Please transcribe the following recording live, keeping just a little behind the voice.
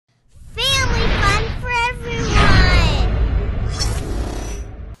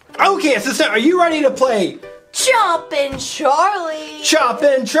Okay, assistant, are you ready to play Chompin Charlie?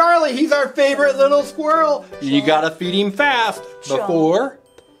 Chompin Charlie, he's our favorite little squirrel. You gotta feed him fast before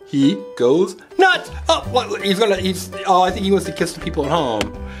he goes nuts. Oh, what, I think he wants to kiss the people at home.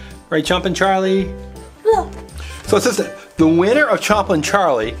 Right, Chompin Charlie? Yeah. So assistant, the winner of Chompin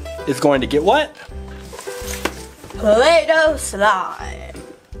Charlie is going to get what? Play-Doh slime.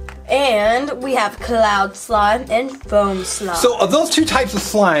 And we have cloud slime and foam slime. So of those two types of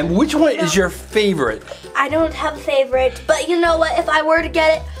slime, which one is your favorite? I don't have a favorite, but you know what? If I were to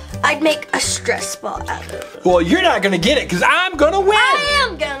get it, I'd make a stress ball out of it. Well, you're not gonna get it because I'm gonna win. I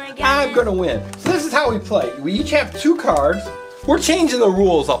am gonna get it. I'm gonna win. So this is how we play. We each have 2 cards. We're changing the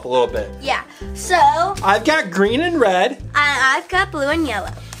rules up a little bit. Yeah, so I've got green and red. I've got blue and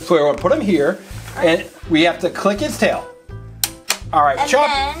yellow. So we're gonna put him here, and we have to click his tail. All right, And Chomp.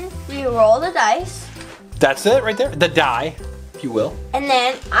 then we roll the dice. That's it right there, the die, if you will. And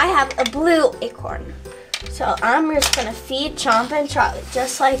then I have a blue acorn. So I'm just gonna feed Chompin Charlie,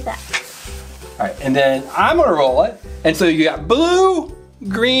 just like that. All right, and then I'm gonna roll it. And so you got blue,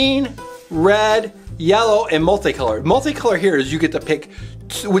 green, red, yellow, and multicolor. Multicolor here is you get to pick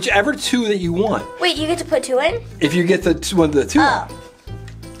whichever 2 that you want. Wait, you get to put 2 in? If you get one of the 2. Oh.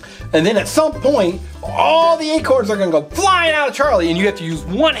 And then at some point, all the acorns are gonna go flying out of Charlie, and you have to use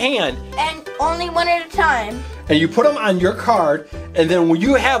one hand, And only one at a time. and you put them on your card, and then when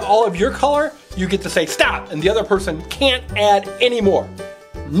you have all of your color, you get to say stop, and the other person can't add any more.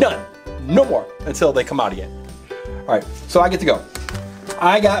 None. No more until they come out again. All right, so I get to go.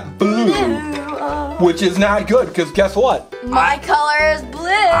 I got blue, which is not good, because guess what? My color is blue.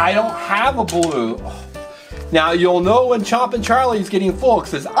 I don't have a blue. Now you'll know when Chompin Charlie is getting full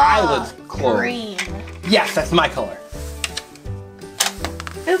because his eyelids close. Green. Yes, that's my color.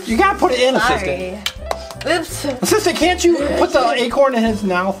 Oops. You gotta put it in, Sorry. assistant. Oops. Assistant, can't you put the acorn in his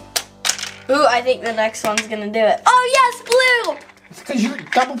mouth? Ooh, I think the next one's gonna do it. Oh yes, blue! It's because you're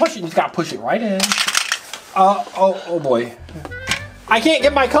double pushing. You just gotta push it right in. Oh boy. I can't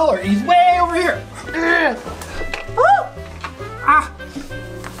get my color. He's way over here. Woo! Ah.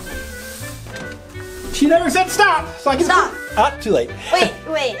 She never said stop, so I can Stop. Ah, too late.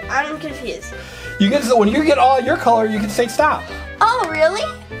 Wait, I'm confused. You get when you get all your color, you can say stop. Oh, really?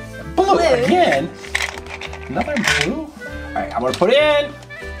 Blue Blue. again. Another blue. All right, I'm gonna put it in.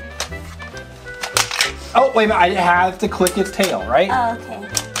 Oh wait a minute, I have to click its tail, right? Oh, okay.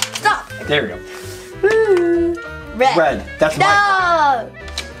 Stop. There we go. Woo. Red. Red. That's No! my.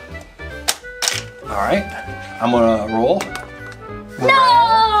 All right, I'm gonna roll.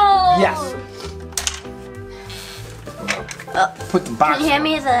 No! Yes. Put the box. Can you hand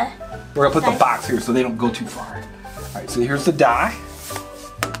me the... We're gonna put the dice? box here so they don't go too far. All right, so here's the die.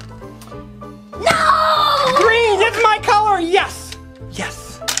 No! Green, that's my color. Yes,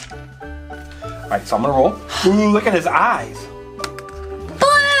 yes. All right, so I'm gonna roll. Ooh, look at his eyes.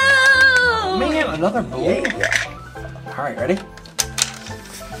 Blue! Man, another blue. All right, ready?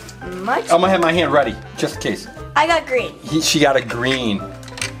 Much. I'm gonna have my hand ready just in case. I got green. She got a green.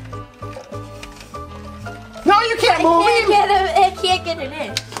 No, you can't move him. I can't get it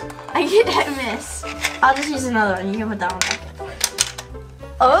in. I miss. I'll just use another one. You can put that one back in.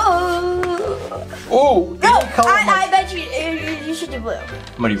 Oh. Oh, No, color I bet you should do blue.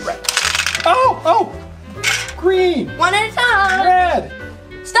 I'm gonna do red. Oh, green, One at a time. red,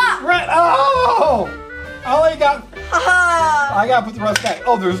 Stop. red. Oh, I got. Ah. I gotta put the rest back.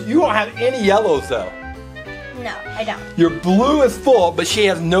 Oh, you don't have any yellows though. No, I don't. Your blue is full, but she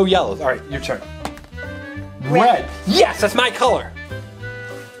has no yellows. All right, your turn. Red. Yes, that's my color.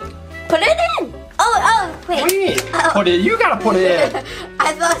 Put it in. Oh, wait. Wait. Oh. Put it. You gotta put it in.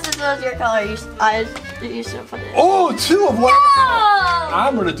 I thought this was your color. You should put it in. Oh, 2 of what? No!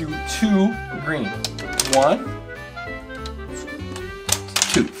 I'm gonna do 2 green. 1,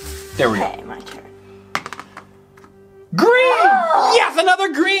 2. There we go. Okay, my turn. Green! Oh! Yes, another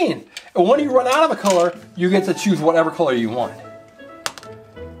green! And when you run out of a color, you get to choose whatever color you want.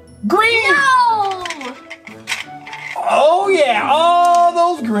 Green! No! Oh yeah, all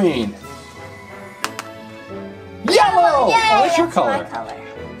those green. Yellow! Yay, Oh, that's your my color. color.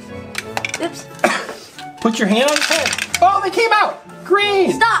 Oops. Put your hand on his head. Oh, they came out!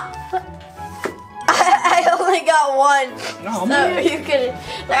 Green! Stop! I only got one. Oh, so man. you could.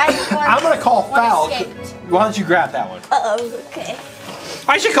 I'm gonna call foul. Why don't you grab that one? Uh-oh, okay.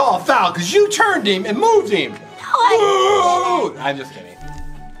 I should call a foul because you turned him and moved him. No, I Ooh, I'm just kidding.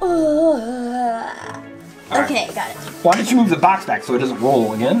 Okay, got it. Why don't you move the box back so it doesn't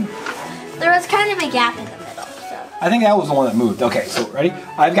roll again? There was kind of a gap in the middle, so. I think that was the one that moved. Okay, so ready?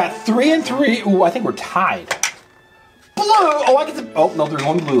 I've got 3 and 3. Ooh, I think we're tied. blue. Oh, I get to. Oh no, there's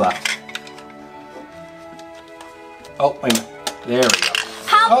one blue left. Oh wait a minute. There we go.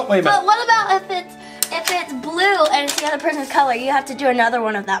 Oh wait a minute. But what about if it's blue and it's the other person's color? You have to do another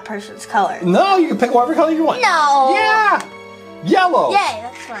one of that person's color. No, you can pick whatever color you want. No. Yeah. Yellow. Yay,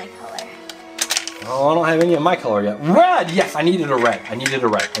 that's my color. Oh, I don't have any of my color yet. Red. Yes, I needed a red. I needed a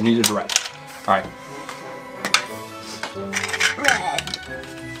red. I needed a red. All right. Red.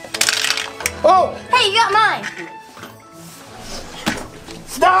 Oh. Hey, you got mine.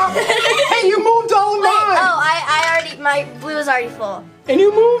 Stop. Hey, you moved all of Wait, mine. I already, my blue is already full. And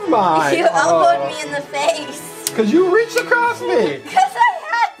you moved mine. You elbowed me in the face. Because you reached across me. Because I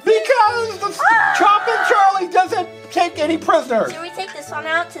had to. Because the Chompin Charlie doesn't take any prisoners. Should we take this one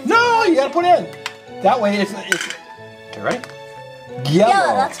out? No, you gotta put in. That way it's okay, right?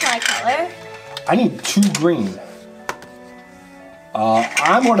 Yellow, that's my color. I need 2 green.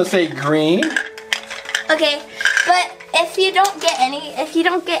 I'm gonna say green. Okay, but if you don't get any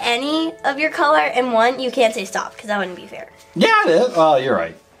of your color in one, you can't say stop because that wouldn't be fair. Yeah, it is. Oh, you're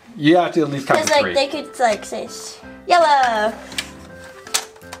right. You have to at least count to 3. Because they could say yellow.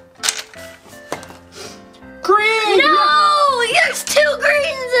 Green. No, there's 2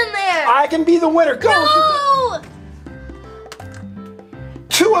 greens in there. I can be the winner. Go. No.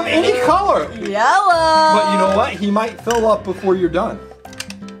 2 of any color. Yellow. But you know what? He might fill up before you're done.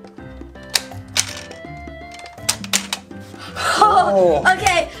 Oh.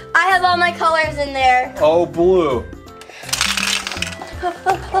 Okay, I have all my colors in there. Oh, blue.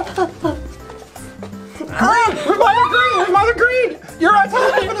 Green! Where's my other green? You're on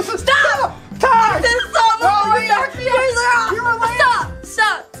time! Stop! Time!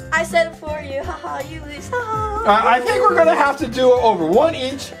 Stop! I said it for you. Haha, you lose. I think we're gonna have to do it over 1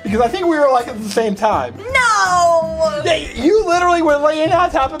 each because I think we were like at the same time. No! You literally were laying on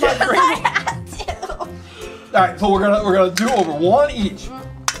top of my green. I had to. All right, so we're gonna do over 1 each.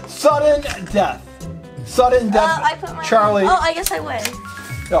 Sudden death. Sudden death. I put my Charlie. Oh, I guess I win.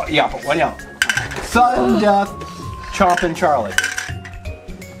 Oh, yeah, put 1 out. Sudden death. Chompin Charlie.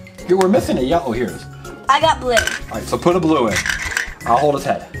 Here, we're missing a yellow. Here it is. I got blue. All right, so put a blue in. I'll hold his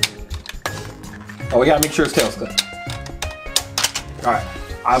head. Oh, we gotta make sure his tail's good. All right,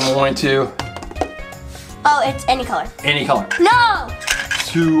 I'm going to. Oh, it's any color. Any color. No!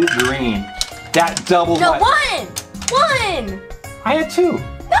 2 green. That doubles No, my. 1! I had 2. No!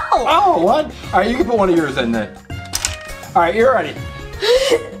 Oh, 1. All right, you can put one of yours in then. All right, you're ready.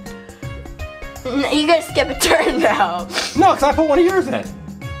 You gotta skip a turn now. No, because I put one of yours in.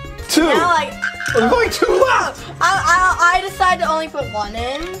 2. Now There's only 2 left. I decided to only put 1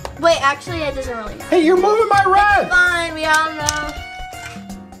 in. Wait, actually, it doesn't really matter. Hey, you're moving my red. Fine, we all know.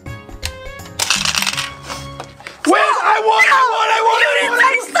 Wait, I won! You didn't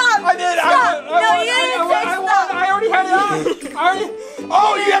say stop! I did! Stop. I already had it on!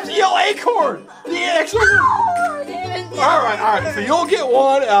 Oh, you have to yell acorn! The actual. Alright, so you'll get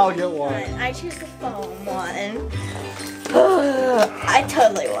 1, I'll get 1. I choose the foam one. I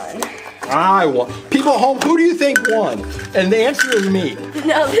totally won. I won. People at home, who do you think won? And the answer is me.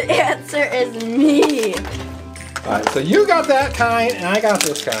 No, the answer is me. Alright, so you got that kind, and I got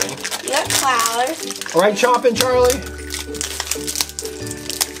this kind. You're Cloud. Alright, Chompin Charlie?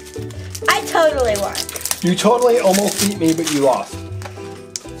 I totally won. You totally almost beat me, but you lost.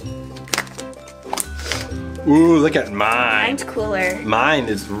 Ooh, look at mine. Mine's cooler. Mine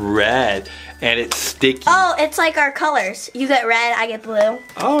is red, and it's sticky. Oh, it's like our colors. You get red, I get blue.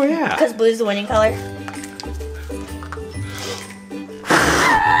 Oh, yeah. Because blue's the winning color.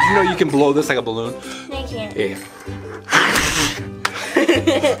 Did you know you can blow this like a balloon? No, you can't. Yeah.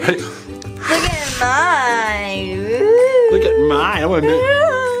 Look at mine. Ooh. Look at mine. I'm gonna make.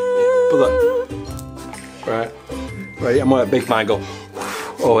 Look. Right. Ready? I'm gonna make mine go.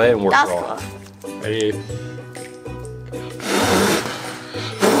 Oh, that didn't work That's at all. cool. Ready?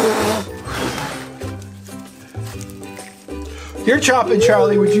 Here, Chompin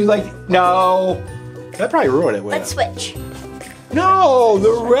Charlie, would you like? No. That'd probably ruin it. Let's switch. No,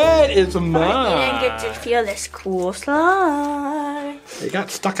 the red is You mine. didn't get to feel this cool slide. It got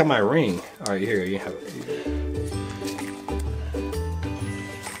stuck on my ring. All right, here you have it.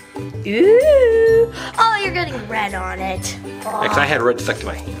 Ooh. Oh, you're getting red on it. Because I had red stuck to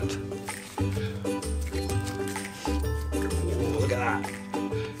my hand. Ooh, look at that.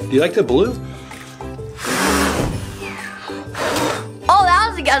 Do you like the blue? Oh, that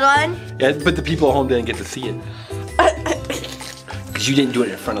was a good one. Yeah, but the people at home didn't get to see it. Because you didn't do it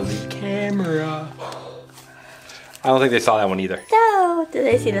in front of the camera. I don't think they saw that one either. No. Did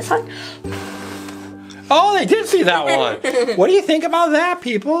they see this one? Oh, they did see that one. What do you think about that,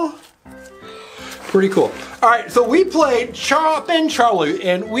 people? Pretty cool. All right, so we played Chompin Charlie,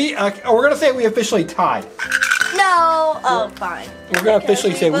 and we're gonna say we officially tied. No. Oh, fine. We're gonna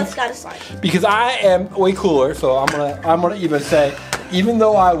officially say we both got a slide. Because I am way cooler, so I'm gonna even say, even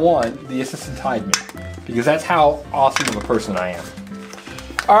though I won, the assistant tied me, because that's how awesome of a person I am.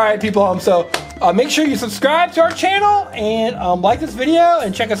 All right, people. So make sure you subscribe to our channel and like this video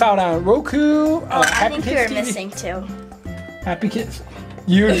and check us out on Roku. I think you were missing too. Happy Kids.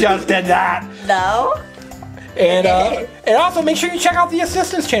 You just did that. No. And also make sure you check out the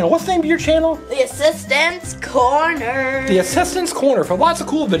Assistants channel. What's the name of your channel? The Assistants Corner. The Assistants Corner for lots of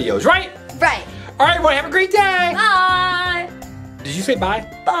cool videos, right? Right. All right, everyone, have a great day. Bye. Did you say bye?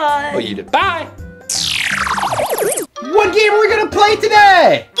 Bye. Oh, you did. Bye. What game are we gonna play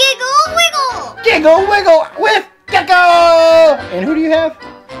today? Giggle Wiggle. Giggle Wiggle with Gecko. And who do you have?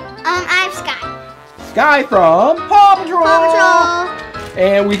 I have Skye. Skye from Paw Patrol. Paw Patrol.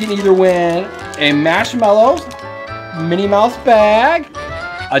 And we can either win a Marshmallows Minnie Mouse bag,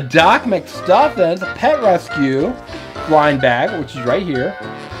 a Doc McStuffins Pet Rescue blind bag, which is right here,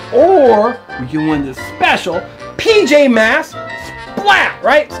 or we can win this special PJ Masks Splat,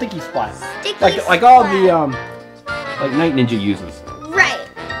 right? Sticky Splat. Like all the like Night Ninja uses. Right.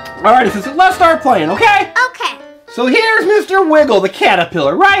 All right, so let's start playing, okay? Okay. So here's Mr. Wiggle, the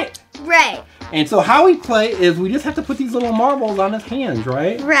caterpillar, right? Right. And so how we play is we just have to put these little marbles on his hands,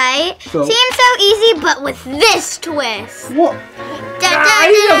 right? Right. So, seems so easy, but with this twist. What?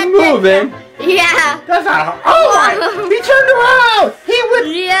 He's just moving. Yeah. That's not. Oh my! He turned around. He would.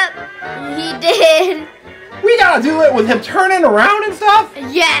 Yep. He did. We gotta do it with him turning around and stuff.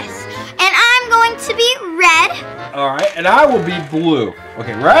 Yes. And I'm going to be red. All right, and I will be blue.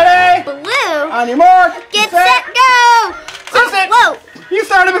 Okay, ready? Blue. On your mark. Get set, go. Whoa. You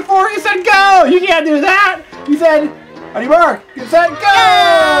started before you said go. You can't do that. You said, on your mark, get set, go.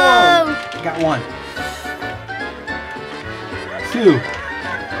 Got one. Two.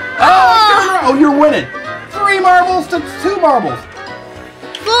 Oh, you're winning. 3 marbles to 2 marbles.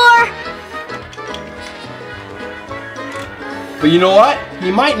 4. But you know what?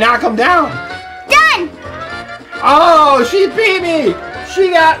 He might knock him down. Done. Oh, she beat me. She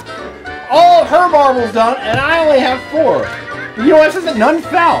got all of her marbles done, and I only have 4. But you know what? Since none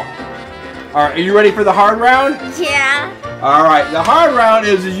fell. All right, are you ready for the hard round? Yeah. All right, the hard round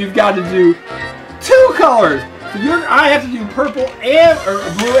is you've got to do 2 colors. So I have to do purple and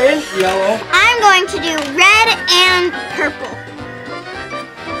blue and yellow. I'm going to do red and purple.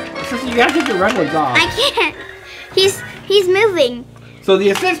 So you gotta take your red ones off. I can't. He's moving. So the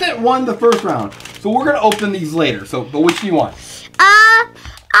assistant won the first round. So we're gonna open these later. But which do you want?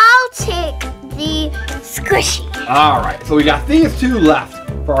 I'll take the squishy. All right. So we got these 2 left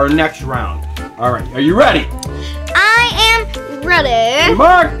for our next round. All right. Are you ready? I am ready.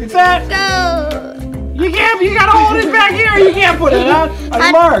 Mark, get set. Go. You can't. You gotta hold it back here. You can't put it on.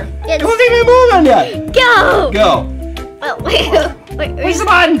 Mark. It wasn't even moving yet. Go. Go. Oh, wait. Push the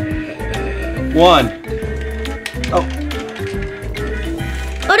button. 1. Oh.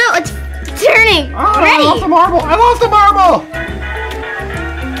 Oh no, it's turning. Oh, Ready. I lost a marble. I lost a marble.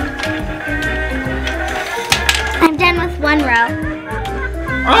 I'm done with 1 row.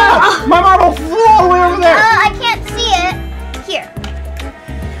 Oh, my marble flew all the way over there. I can't see it. Here.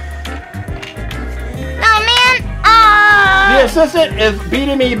 Oh man. The assistant is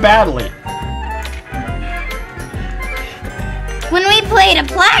beating me badly. When we played a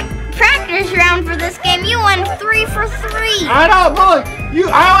practice round for this game, you won 3 for 3. I know, but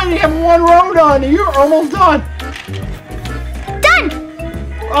look, I only have 1 row done, and you're almost done. Done.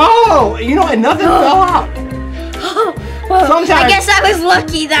 Oh, you know, and nothing fell out. Well, Sometimes. I guess I was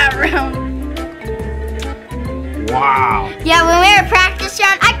lucky that round. Wow. Yeah, when we were practice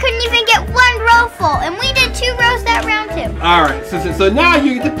round, I couldn't even get 1 row full, and we did 2 rows that round too. All right, so now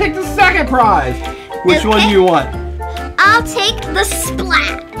you get to pick the second prize. Which one do you want? I'll take the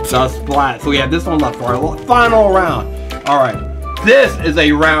splat. The splat. So we have this one left for our final round. All right, this is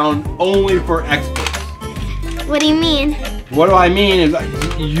a round only for experts. What do you mean? What do I mean is,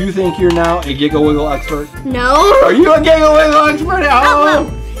 you think you're now a Giggle Wiggle expert? No. Are you a Giggle Wiggle expert? Oh.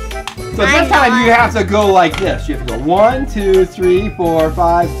 So this time you have to go like this. You have to go 1, 2, 3, 4,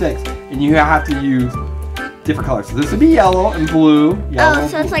 5, 6, and you have to use different colors. So this would be yellow and blue. Yellow,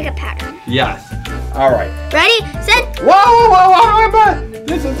 so it's like a pattern. Yes. All right. Ready, set. Whoa!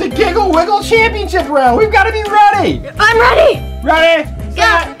 This is the Giggle Wiggle Championship round. We've got to be ready. I'm ready. Ready?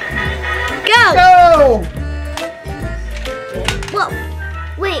 Set. Go. Go. Whoa.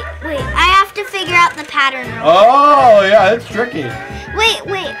 Wait. I have to figure out the pattern. Oh, yeah, it's tricky. Wait.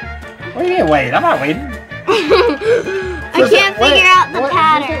 What do you mean, wait? I'm not waiting. I can't figure out the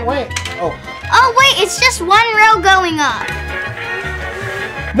pattern. Wait. Oh. Oh, wait. It's just one row going up.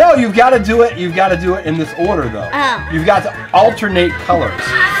 No, you've got to do it. You've got to do it in this order, though. Oh. You've got to alternate colors.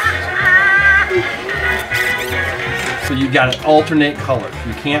 So you got to alternate colors.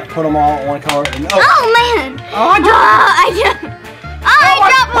 You can't put them all in one color. And, oh man! Oh, I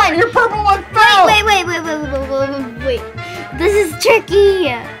dropped one. Your purple one fell. Wait. This is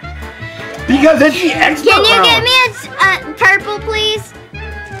tricky. Because it's the expert Can you round. get me a purple, please?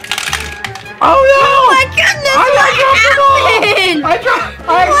 Oh no! Oh my goodness!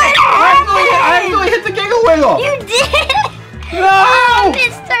 I actually hit the Giggle Wiggle. You did? No! Oh,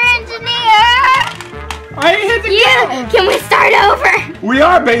 Mr. Engineer! I hit the Giggle. Can we start over? We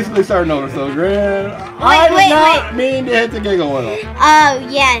are basically starting over, so Grand. I did not mean to hit the Giggle Wiggle. Oh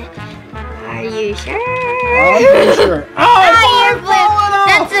yeah. Are you sure? I'm pretty sure. Oh, you're blue.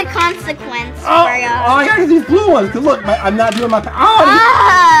 That's a consequence for you. Oh, I got these blue ones. Cause look, I'm not doing my.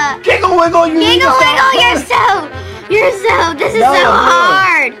 Giggle Wiggle, Giggle Wiggle, this is so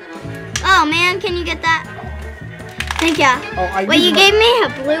hard. Oh man, can you get that? Thank you. Wait, you gave me a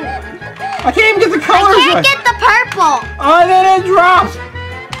blue one. I can't even get the colors. I can't get the purple. Oh, then it drops.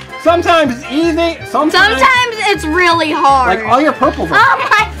 Sometimes it's easy. Sometimes it's really hard. Like all your purples. Oh,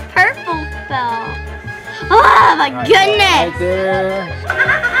 my purple fell. Oh my goodness. Right there.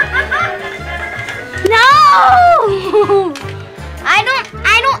 No. I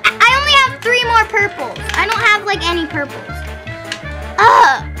only have 3 more purples. I don't have like any purples.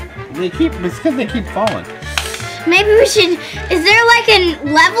 It's because they keep falling. Maybe we should. Is there like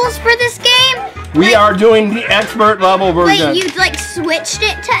levels for this game? We are doing the expert level version. Wait, you like switched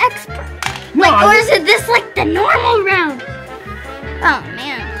it to expert? No, or is it this like the normal round? Oh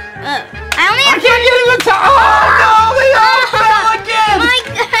man. I can't get it to. Oh no! They all fell again. My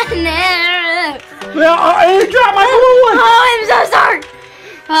goodness. Well, I dropped my blue one. Oh, I'm so sorry.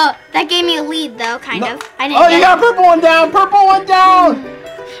 Oh, that gave me a lead though, kind of. I didn't. Oh, you got purple one down. Purple one down.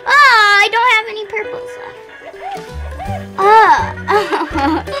 Oh, I don't have any purples left.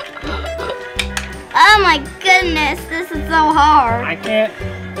 Oh my goodness, this is so hard. I can't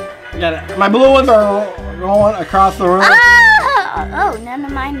get it. My blue ones are going across the room. Oh, none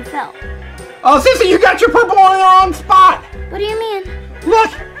of mine fell. Oh, Sissy, you got your purple one in the wrong spot. What do you mean?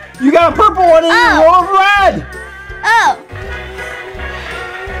 Look, you got a purple one in your row of red. Oh.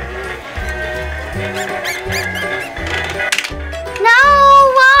 No!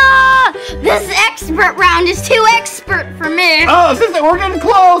 This expert round is too expert for me. Oh, Sissy, we're getting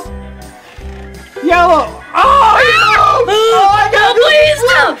close. Yellow. Oh, I got it. Please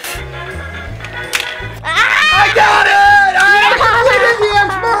no. I got it. I completed the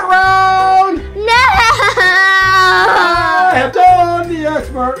expert round. No. I have done the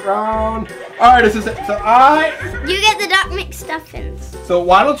expert round. All right, this is it. So You get the Doc McStuffins. So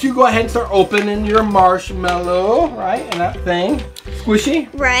why don't you go ahead and start opening your marshmallow, right? And that thing, squishy.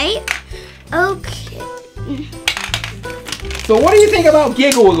 Right. Okay. So what do you think about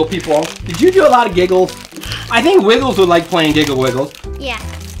Giggle Wiggle, people? Did you do a lot of giggles? I think Wiggles would like playing Giggle Wiggles. Yeah.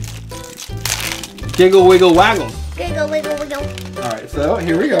 Giggle Wiggle Waggles. Giggle Wiggle Wiggle. All right, so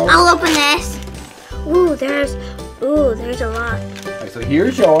here we go. I'll open this. Ooh, there's a lot. All right, so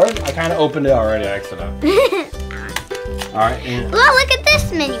here's yours. I kind of opened it already, accidentally. All right. And well, look at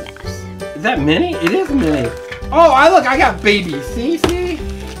this Minnie Mouse. is that Minnie? It is Minnie. Oh, I got baby Cece.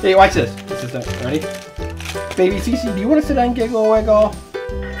 Hey, watch this. This is it. Ready? Baby Cece, do you want to sit on Giggle Wiggle?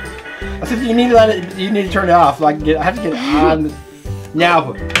 I said you need to you need to turn it off so I have to get it on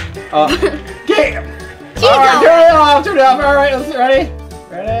now. Okay. Alright, turn it off. Alright, let's ready?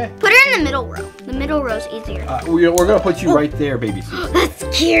 Ready? Put her in the middle row. The middle row's easier. We're gonna put you right there, baby Cece.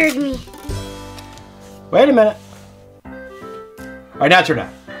 That scared me. Wait a minute. Alright, now turn it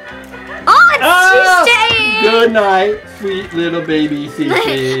off. Oh, she's staying! Good night, sweet little baby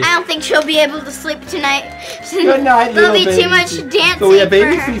Cece. I don't think she'll be able to sleep tonight. Good night, There'll little be baby too much Cece. dancing. So we have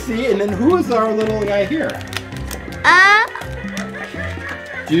baby for her. Cece, and then who is our little guy here?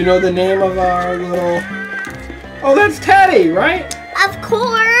 Do you know the name of our little... Oh, that's Teddy, right? Of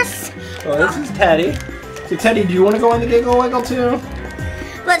course. Oh, this is Teddy. So Teddy, do you want to go on the Giggle Wiggle too?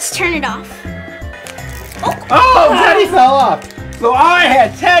 Let's turn it off. Oh, Teddy fell off. So I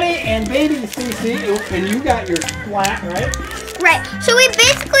had Teddy and baby Cece, and you got your flat, right? Right. So we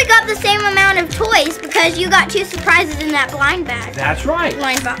basically got the same amount of toys because you got 2 surprises in that blind bag. That's right.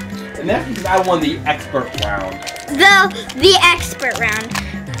 Blind box. And that's because I won the expert round. The expert round.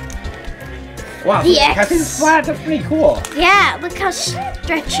 Wow, The I see the flat. That's pretty cool. Yeah, look how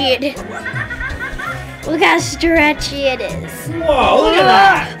stretchy it is. Look how stretchy it is. Whoa, look at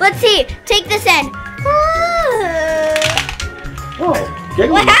that. Let's see. Take this end. Oh,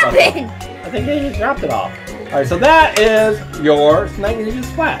 Giggle What Wiggle. happened? I think they just dropped it off. All right, so that is your Night Ninja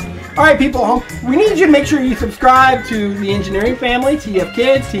Splat. All right, people at home, we need you to make sure you subscribe to the Engineering Family, TF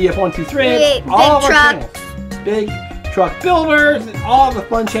Kids, TF123, all of our channels. Big Truck Builders, and all the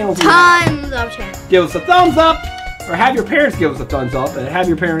fun channels. Tons of channels. Give us a thumbs up, or have your parents give us a thumbs up, and have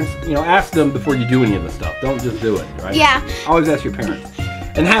your parents, you know, ask them before you do any of the stuff. Don't just do it, right? Yeah. Always ask your parents.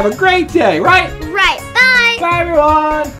 And have a great day, right? Right. Bye. Bye, everyone.